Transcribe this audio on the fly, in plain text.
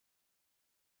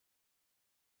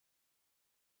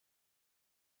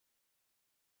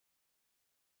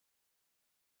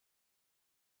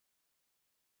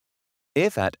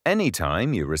If at any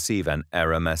time you receive an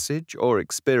error message or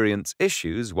experience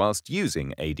issues whilst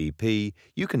using ADP,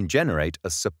 you can generate a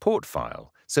support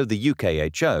file so the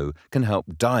UKHO can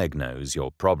help diagnose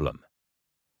your problem.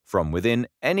 From within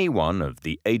any one of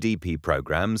the ADP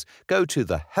programs, go to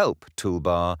the Help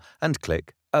toolbar and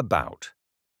click About.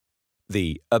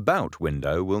 The About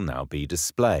window will now be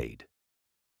displayed.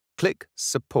 Click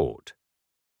Support.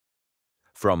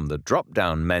 From the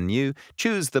drop-down menu,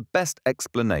 choose the best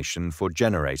explanation for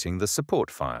generating the support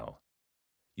file.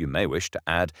 You may wish to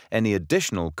add any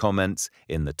additional comments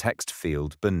in the text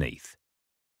field beneath.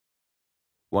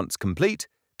 Once complete,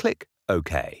 click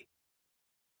OK.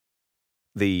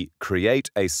 The Create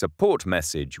a Support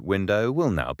Message window will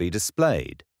now be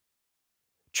displayed.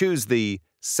 Choose the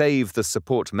Save the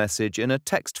support message in a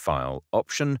text file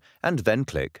option and then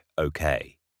click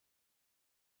OK.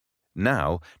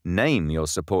 Now, name your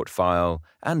support file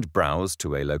and browse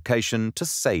to a location to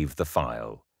save the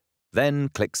file. Then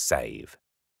click Save.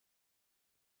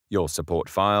 Your support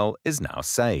file is now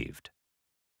saved.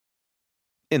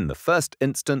 In the first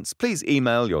instance, please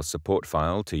email your support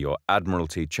file to your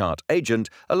Admiralty chart agent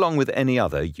along with any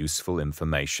other useful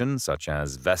information such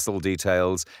as vessel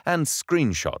details and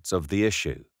screenshots of the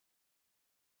issue.